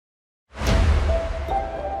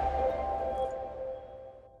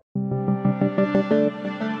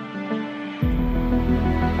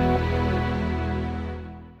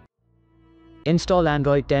Install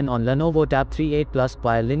Android 10 on Lenovo Tab 3.8 Plus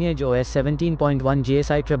via LineageOS 17.1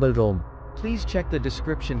 GSI Treble ROM. Please check the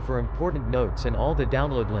description for important notes and all the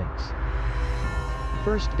download links.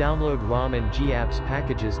 First, download ROM and GApps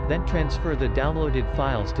packages, then transfer the downloaded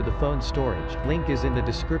files to the phone storage. Link is in the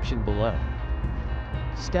description below.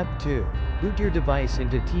 Step 2. Boot your device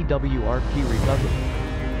into TWRP recovery.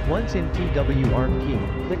 Once in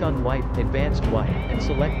TWRP, click on Wipe, Advanced Wipe, and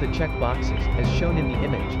select the checkboxes, as shown in the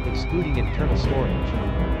image, excluding internal storage.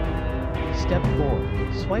 Step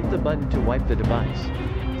 4. Swipe the button to wipe the device.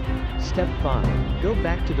 Step 5. Go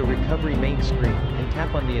back to the recovery main screen, and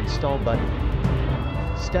tap on the Install button.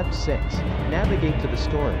 Step 6. Navigate to the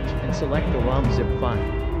storage, and select the ROM zip file.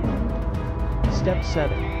 Step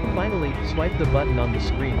 7. Finally, swipe the button on the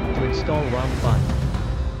screen, to install ROM file.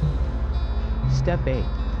 Step 8.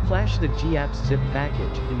 Flash the GApps zip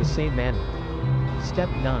package, in the same manner. Step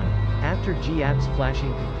 9. After GApps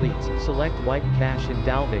flashing completes, select Wipe Cache and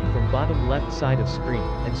Dalvik from bottom left side of screen,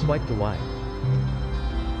 and swipe to wipe.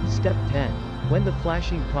 Step 10. When the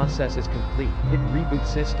flashing process is complete, hit Reboot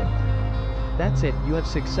System. That's it, you have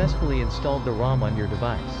successfully installed the ROM on your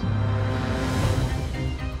device.